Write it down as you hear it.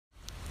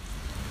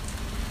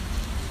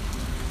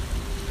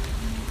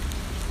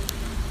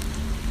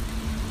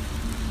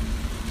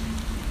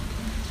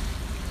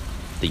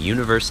the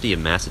University of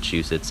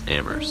Massachusetts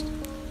Amherst.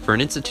 For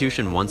an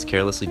institution once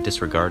carelessly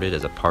disregarded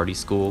as a party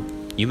school,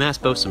 UMass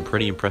boasts some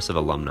pretty impressive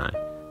alumni.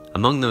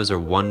 Among those are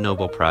one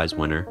Nobel Prize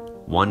winner,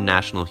 one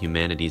National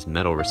Humanities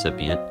Medal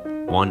recipient,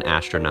 one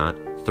astronaut,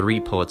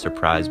 3 Pulitzer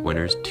Prize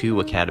winners,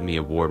 2 Academy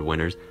Award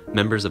winners,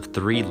 members of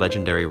 3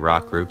 legendary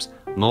rock groups,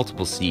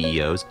 multiple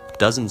CEOs,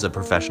 dozens of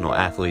professional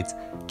athletes,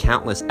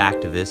 countless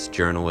activists,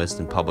 journalists,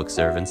 and public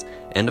servants,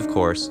 and of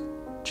course,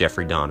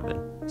 Jeffrey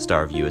Donovan,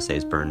 star of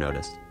USA's Burn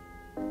Notice.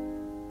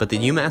 But the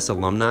UMass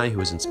alumni who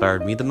has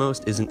inspired me the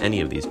most isn't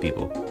any of these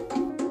people.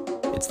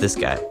 It's this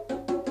guy,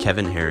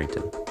 Kevin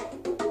Harrington.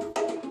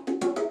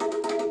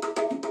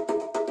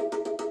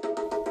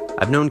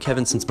 I've known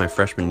Kevin since my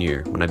freshman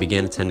year, when I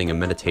began attending a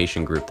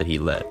meditation group that he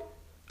led.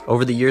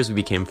 Over the years we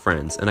became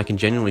friends, and I can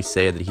genuinely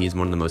say that he is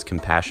one of the most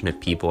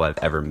compassionate people I've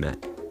ever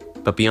met.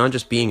 But beyond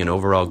just being an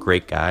overall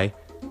great guy,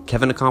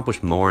 Kevin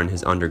accomplished more in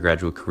his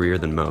undergraduate career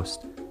than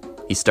most.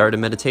 He started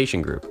a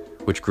meditation group,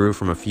 which grew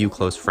from a few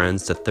close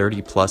friends to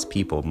 30 plus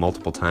people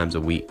multiple times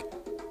a week.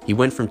 He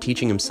went from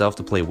teaching himself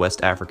to play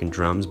West African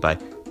drums by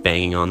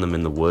banging on them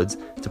in the woods,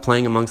 to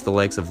playing amongst the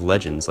likes of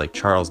legends like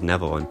Charles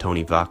Neville and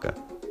Tony Vaca.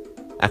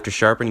 After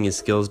sharpening his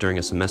skills during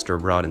a semester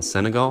abroad in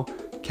Senegal,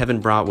 Kevin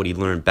brought what he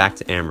learned back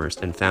to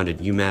Amherst and founded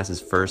UMass's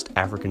first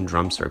African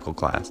drum circle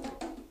class,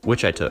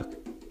 which I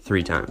took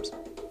 3 times.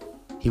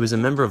 He was a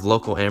member of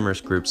local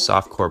Amherst groups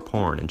Softcore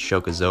Porn and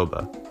Shoka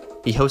Zoba.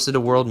 He hosted a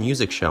world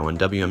music show on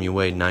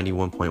WMUA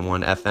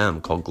 91.1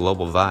 FM called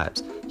Global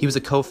Vibes. He was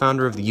a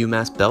co-founder of the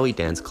UMass Belly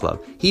Dance Club.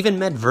 He even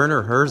met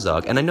Werner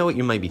Herzog, and I know what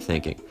you might be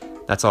thinking.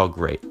 That's all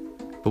great.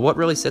 But what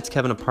really sets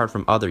Kevin apart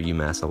from other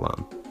UMass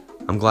alum?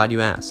 I'm glad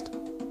you asked.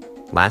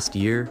 Last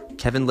year,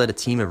 Kevin led a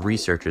team of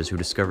researchers who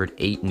discovered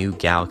 8 new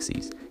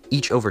galaxies,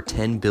 each over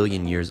 10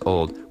 billion years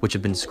old, which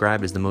have been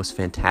described as the most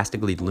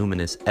fantastically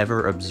luminous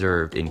ever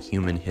observed in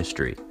human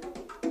history.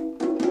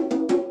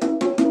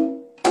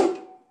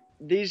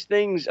 These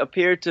things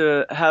appear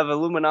to have a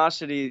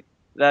luminosity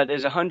that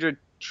is 100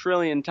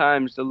 trillion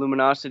times the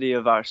luminosity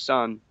of our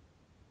sun.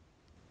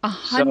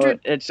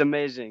 100? So it's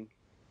amazing.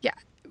 Yeah,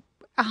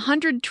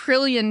 100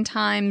 trillion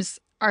times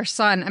our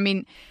sun. I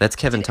mean, that's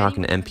Kevin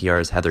talking to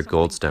NPR's Heather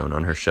Goldstone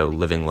on her show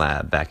Living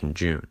Lab back in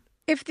June.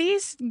 If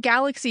these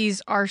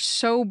galaxies are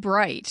so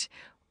bright,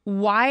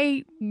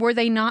 why were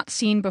they not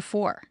seen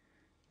before?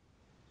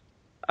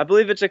 I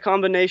believe it's a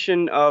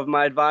combination of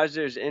my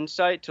advisor's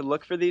insight to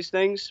look for these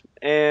things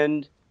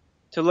and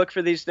to look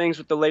for these things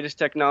with the latest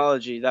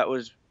technology that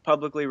was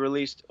publicly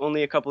released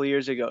only a couple of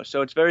years ago.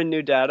 So it's very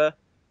new data.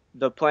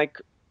 The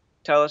Planck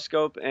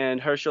telescope and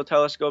Herschel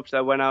telescopes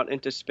that went out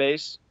into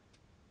space,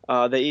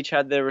 they each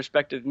had their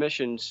respective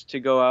missions to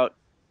go out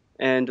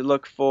and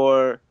look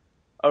for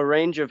a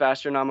range of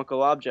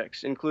astronomical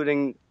objects,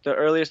 including the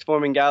earliest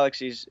forming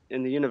galaxies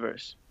in the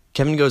universe.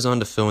 Kevin goes on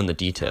to fill in the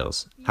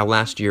details, how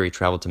last year he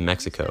traveled to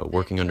Mexico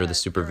working under the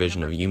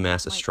supervision of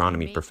UMass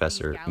astronomy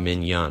professor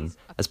Min Yun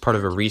as part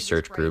of a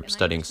research group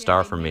studying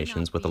star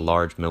formations with a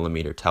large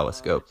millimeter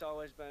telescope.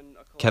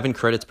 Kevin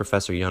credits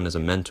Professor Yun as a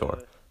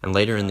mentor, and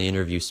later in the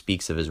interview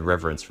speaks of his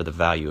reverence for the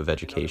value of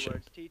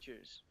education.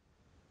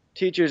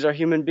 Teachers are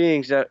human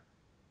beings that,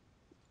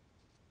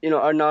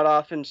 are not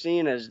often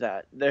seen as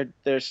that.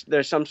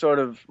 There's some sort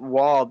of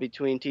wall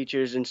between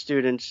teachers and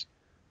students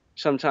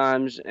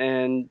sometimes,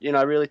 and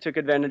I really took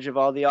advantage of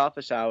all the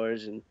office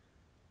hours and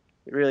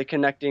really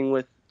connecting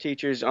with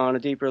teachers on a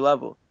deeper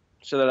level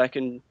so that I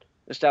can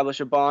establish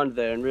a bond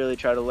there and really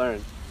try to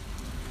learn.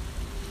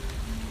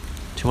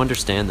 To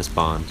understand this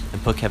bond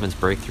and put Kevin's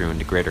breakthrough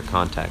into greater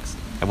context,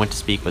 I went to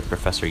speak with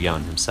Professor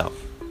Yun himself.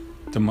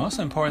 The most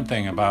important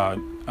thing about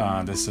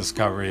this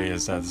discovery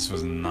is that this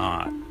was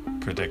not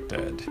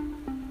predicted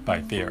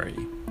by theory.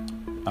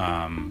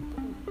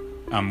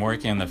 I'm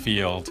working in the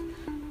field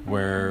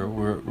where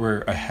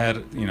we're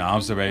ahead,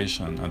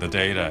 observation of the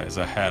data is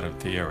ahead of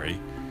theory.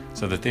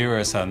 So the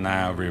theorists are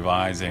now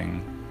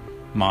revising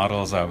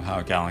models of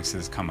how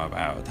galaxies come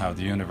about, how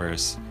the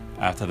universe,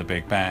 after the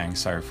Big Bang,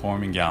 started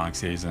forming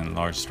galaxies and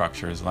large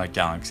structures like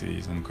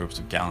galaxies and groups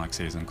of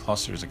galaxies and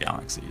clusters of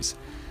galaxies.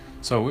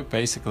 So we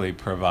basically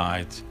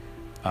provide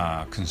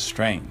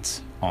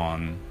constraints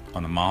on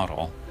the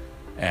model,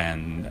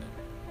 and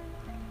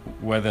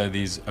whether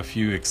a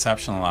few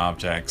exceptional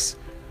objects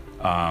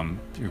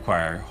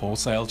require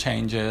wholesale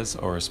changes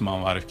or small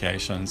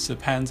modifications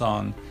depends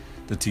on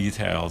the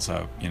details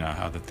of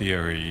how the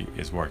theory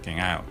is working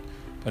out.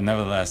 But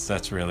nevertheless,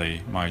 that's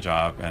really my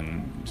job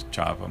and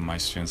job of my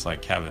students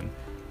like Kevin,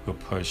 who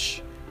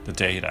push the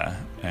data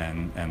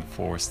and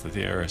force the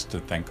theorists to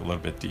think a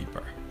little bit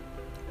deeper.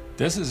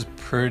 This is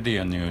pretty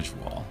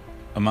unusual.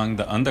 Among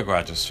the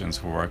undergraduate students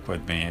who work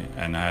with me,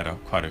 and I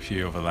had quite a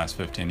few over the last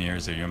 15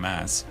 years at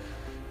UMass,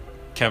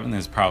 Kevin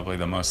is probably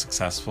the most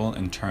successful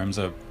in terms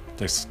of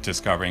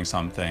discovering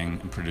something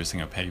and producing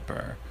a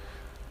paper.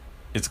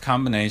 It's a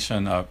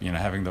combination of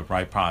having the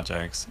right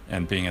projects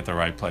and being at the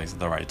right place at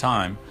the right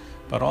time,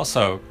 but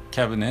also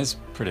Kevin is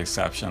pretty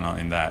exceptional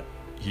in that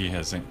he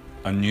has an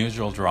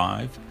unusual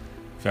drive,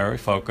 very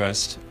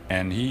focused,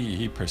 and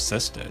he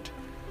persisted.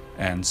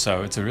 And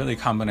so it's a really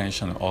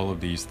combination of all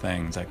of these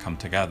things that come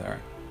together.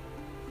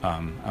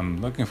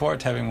 I'm looking forward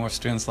to having more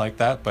students like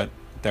that, but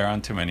there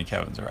aren't too many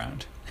Kevins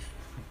around.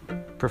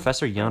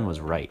 Professor Yun was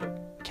right.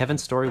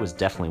 Kevin's story was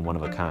definitely one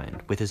of a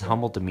kind, with his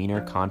humble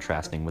demeanor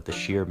contrasting with the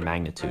sheer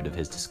magnitude of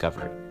his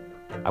discovery.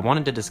 I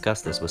wanted to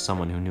discuss this with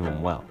someone who knew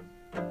him well.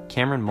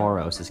 Cameron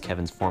Moros is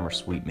Kevin's former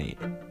suite mate.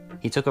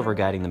 He took over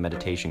guiding the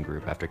meditation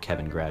group after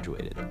Kevin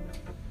graduated.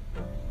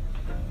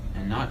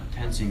 And not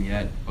tensing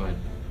yet, but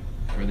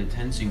for the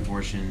tensing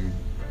portion,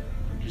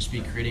 just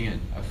be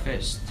creating a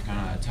fist,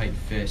 kind of a tight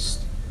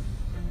fist,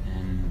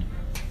 and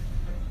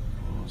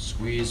we'll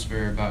squeeze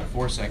for about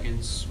 4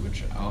 seconds,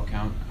 which I'll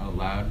count out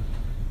loud.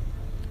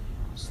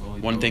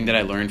 Slowly. One thing that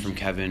I learned from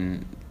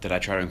Kevin that I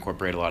try to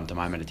incorporate a lot into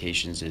my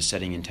meditations is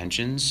setting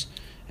intentions,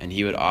 and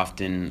he would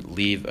often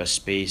leave a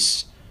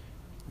space,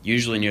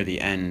 usually near the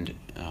end,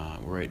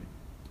 where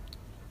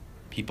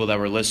people that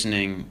were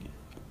listening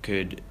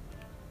could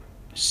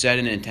set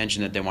an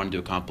intention that they wanted to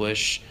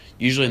accomplish,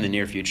 usually in the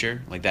near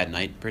future, like that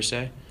night per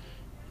se.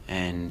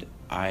 And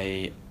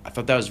I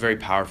thought that was very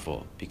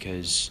powerful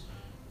because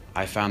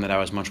I found that I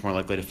was much more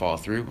likely to follow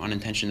through on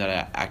intention that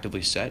I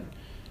actively set.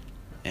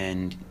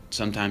 And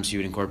sometimes he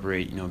would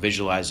incorporate,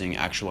 visualizing,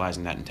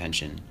 actualizing that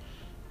intention,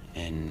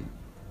 and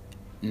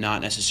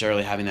not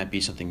necessarily having that be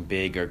something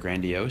big or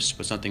grandiose,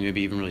 but something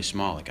maybe even really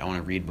small. Like, I want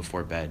to read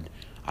before bed.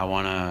 I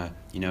want to,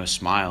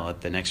 smile at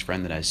the next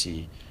friend that I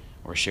see,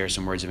 or share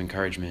some words of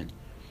encouragement.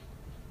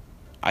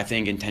 I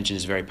think intention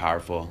is very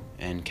powerful,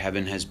 and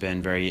Kevin has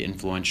been very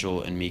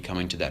influential in me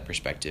coming to that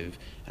perspective,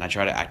 and I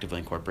try to actively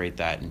incorporate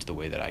that into the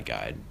way that I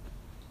guide.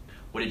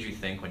 What did you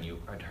think when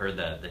you had heard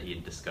that he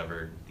had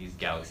discovered these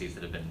galaxies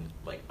that have been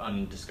like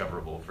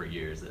undiscoverable for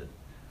years, that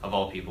of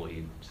all people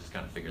he just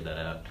kind of figured that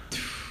out?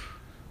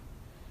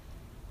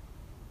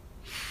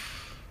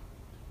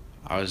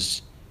 I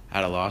was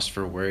at a loss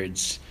for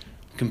words,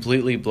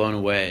 completely blown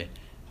away.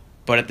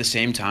 But at the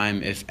same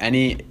time, if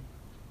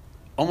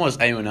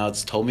almost anyone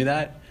else told me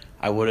that,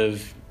 I would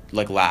have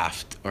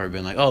laughed or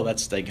been like, oh,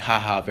 that's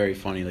haha, very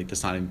funny,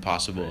 that's not even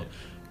possible. Right.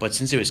 But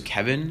since it was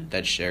Kevin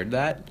that shared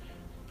that,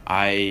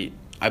 I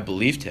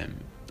believed him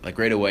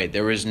right away.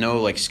 There was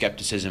no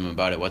skepticism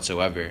about it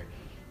whatsoever,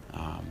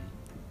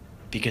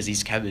 because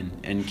he's Kevin,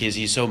 and because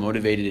he's so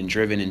motivated and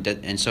driven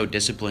and so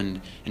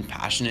disciplined and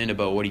passionate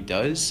about what he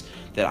does,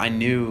 that I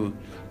knew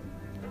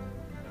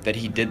that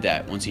he did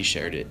that once he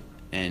shared it.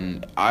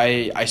 And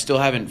I still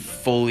haven't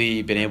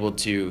fully been able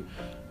to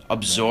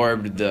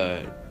absorb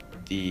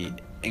the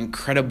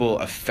incredible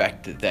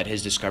effect that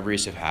his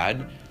discoveries have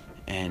had,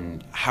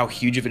 and how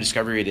huge of a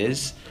discovery it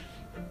is.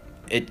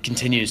 It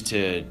continues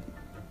to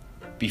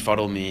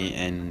befuddle me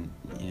and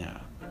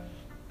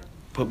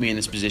put me in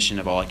this position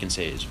of all I can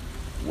say is,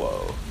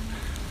 whoa.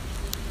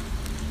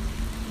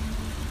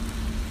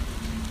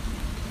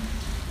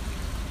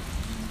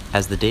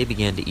 As the day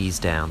began to ease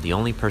down, the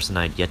only person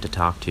I'd yet to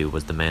talk to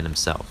was the man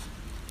himself.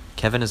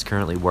 Kevin is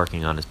currently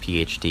working on his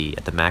PhD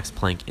at the Max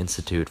Planck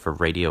Institute for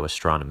Radio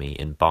Astronomy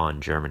in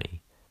Bonn,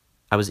 Germany.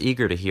 I was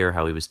eager to hear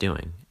how he was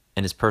doing,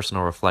 and his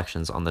personal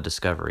reflections on the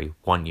discovery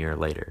 1 year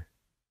later.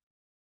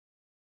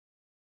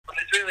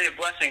 It's really a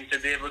blessing to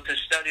be able to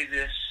study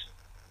this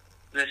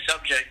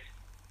subject.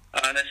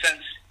 In a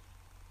sense,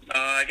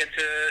 I get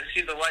to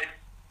see the light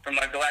from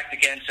my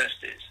galactic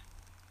ancestors.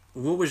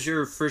 What was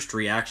your first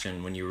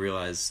reaction when you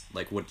realized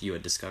what you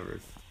had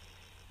discovered?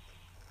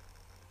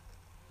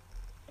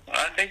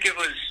 I think it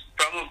was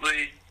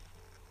probably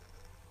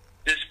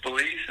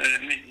disbelief,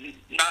 and I mean,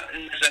 not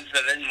in the sense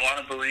that I didn't want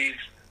to believe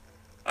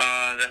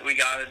that we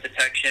got a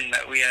detection,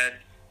 that we had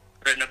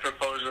written a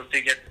proposal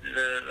to get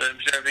the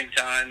observing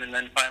time, and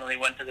then finally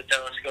went to the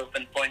telescope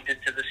and pointed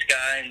to the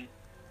sky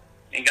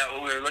and got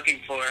what we were looking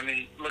for. I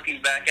mean,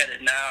 looking back at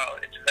it now,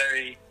 it's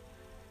very,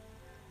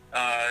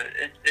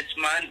 it's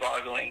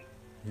mind-boggling.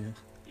 Yeah.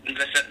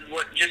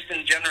 Just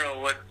in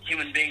general, what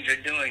human beings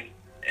are doing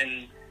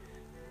in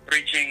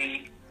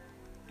reaching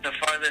the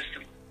farthest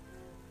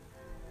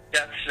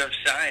depths of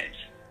science.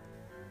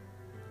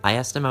 I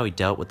asked him how he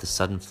dealt with the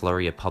sudden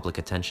flurry of public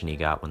attention he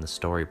got when the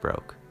story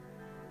broke.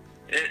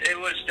 It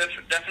was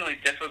definitely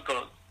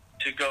difficult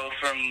to go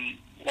from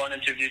one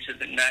interview to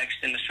the next,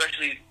 and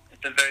especially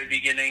at the very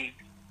beginning,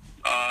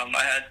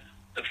 I had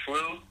the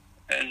flu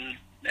and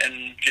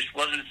just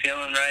wasn't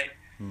feeling right.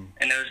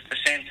 And it was the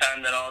same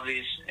time that all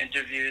these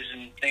interviews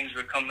and things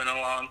were coming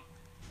along.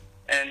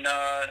 And,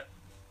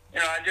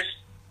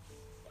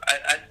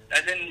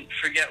 I didn't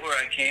forget where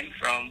I came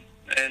from.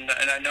 And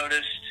I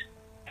noticed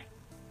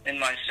in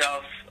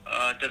myself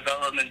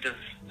development of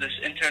this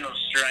internal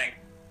strength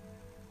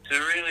to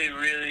really,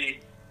 really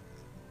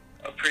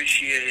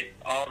appreciate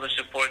all the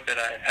support that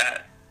I've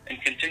had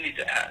and continue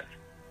to have.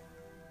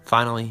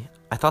 Finally,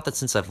 I thought that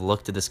since I've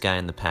looked to this guy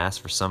in the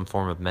past for some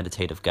form of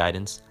meditative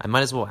guidance, I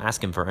might as well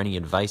ask him for any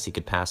advice he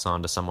could pass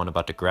on to someone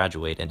about to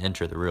graduate and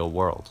enter the real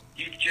world.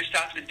 You just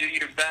have to do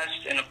your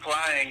best in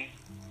applying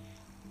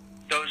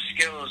those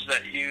skills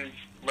that you've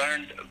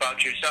learned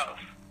about yourself.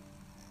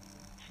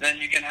 Then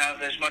you can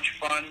have as much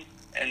fun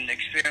and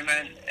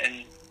experiment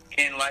and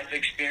gain life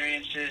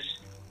experiences,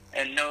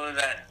 and know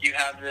that you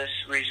have this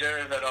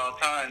reserve at all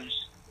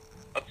times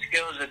of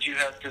skills that you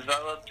have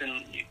developed,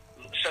 and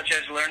such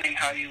as learning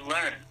how you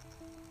learn.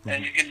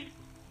 And you can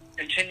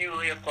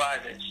continually apply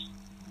this.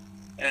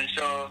 And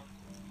so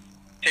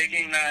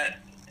taking that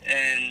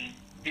and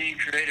being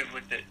creative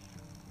with it,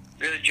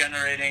 really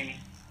generating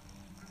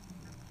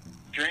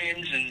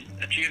dreams and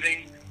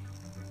achieving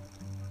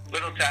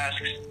little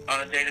tasks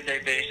on a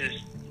day-to-day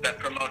basis that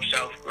promote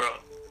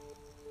self-growth.